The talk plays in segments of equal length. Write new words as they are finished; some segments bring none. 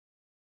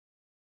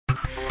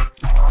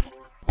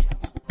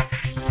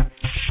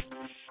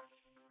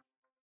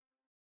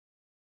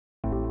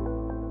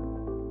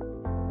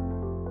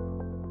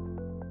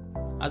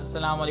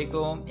Assalamu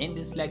alaikum. In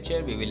this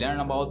lecture, we will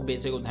learn about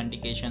basic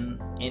authentication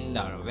in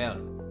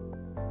Laravel.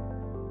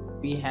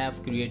 We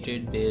have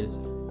created this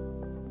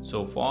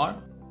so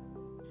far.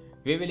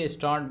 We will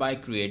start by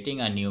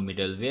creating a new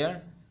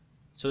middleware.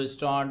 So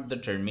start the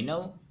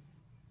terminal.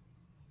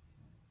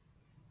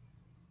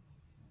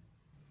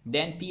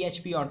 Then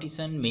PHP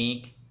artisan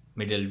make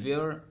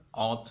middleware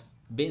auth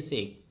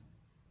basic.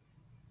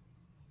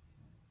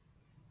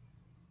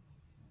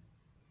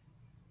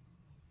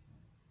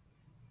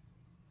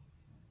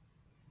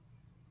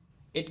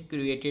 It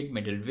created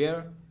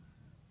middleware.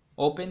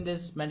 Open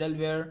this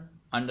middleware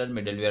under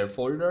middleware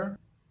folder,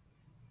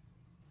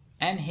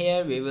 and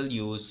here we will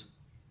use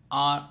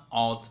our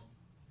auth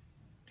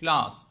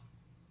class.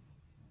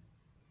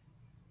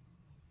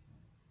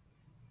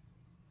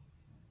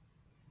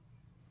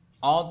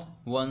 Auth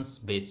once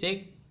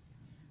basic.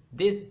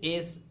 This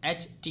is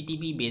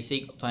HTTP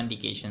basic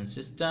authentication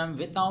system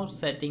without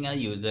setting a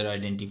user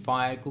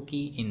identifier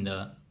cookie in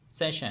the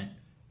session.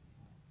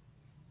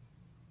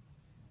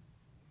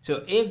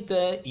 So if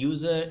the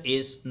user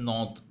is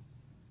not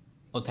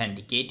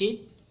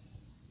authenticated,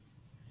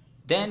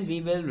 then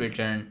we will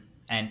return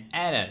an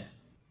error.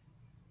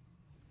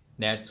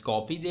 Let's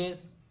copy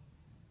this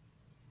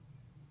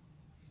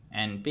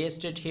and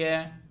paste it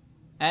here,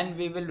 and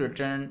we will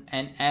return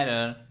an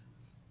error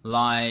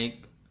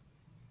like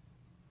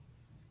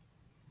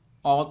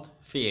auth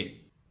failed.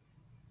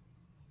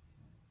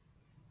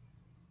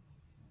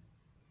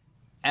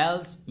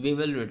 Else we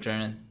will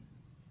return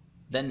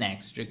the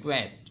next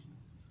request.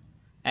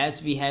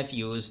 As we have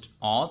used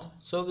auth,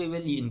 so we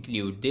will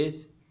include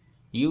this.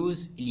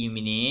 Use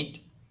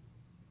illuminate,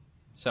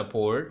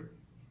 support,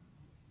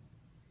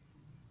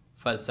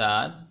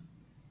 facade,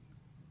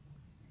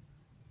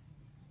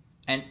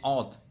 and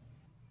auth.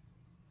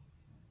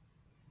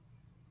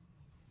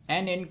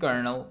 And in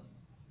kernel,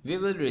 we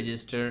will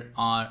register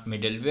our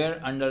middleware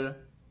under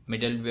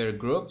middleware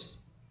groups,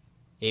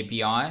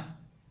 API,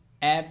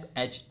 app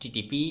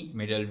HTTP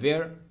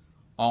middleware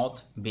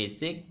auth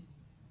basic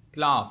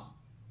class.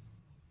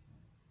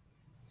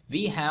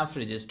 We have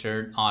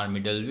registered our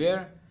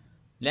middleware.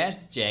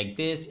 Let's check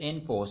this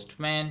in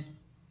Postman.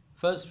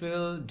 First we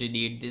will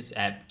delete this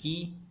app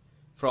key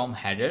from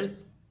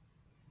headers.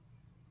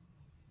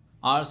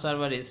 Our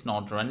server is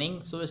not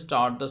running, so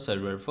start the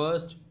server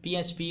first.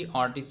 PHP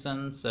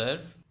artisan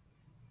serve.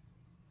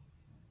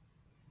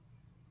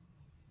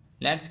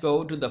 Let's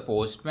go to the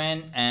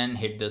Postman and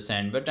hit the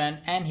send button,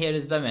 and here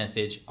is the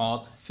message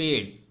auth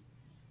failed.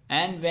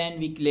 And when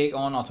we click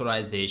on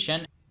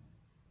authorization,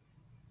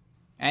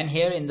 and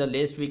here in the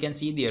list we can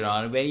see there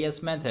are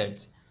various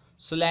methods.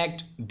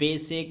 Select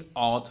basic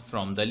auth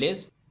from the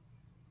list.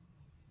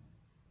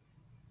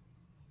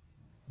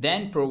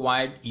 Then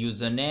provide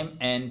username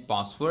and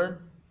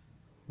password,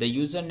 the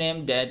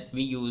username that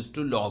we use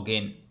to log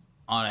in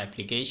our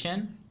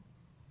application,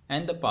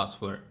 and the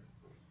password,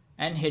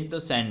 and hit the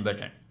send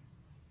button.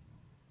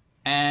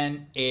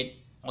 And it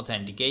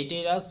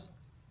authenticated us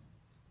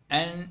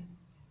and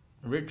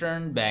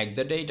returned back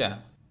the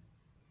data.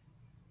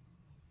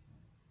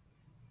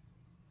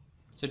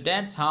 So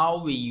that's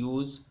how we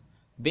use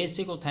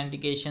basic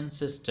authentication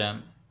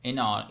system in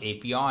our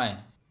API.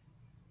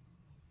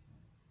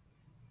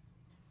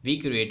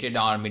 We created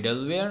our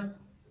middleware.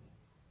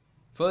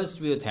 First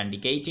we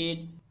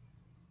authenticated,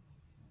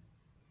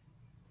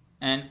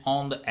 and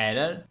on the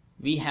error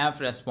we have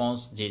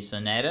response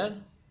JSON error.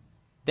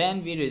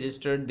 Then we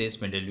registered this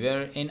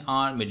middleware in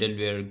our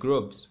middleware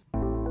groups.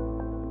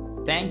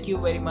 Thank you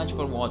very much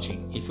for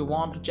watching. If you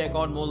want to check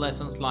out more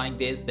lessons like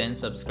this, then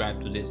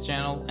subscribe to this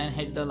channel and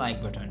hit the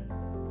like button.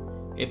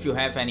 If you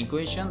have any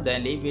question,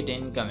 then leave it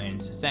in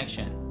comments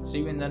section. See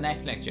you in the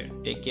next lecture.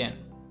 Take care.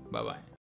 Bye bye.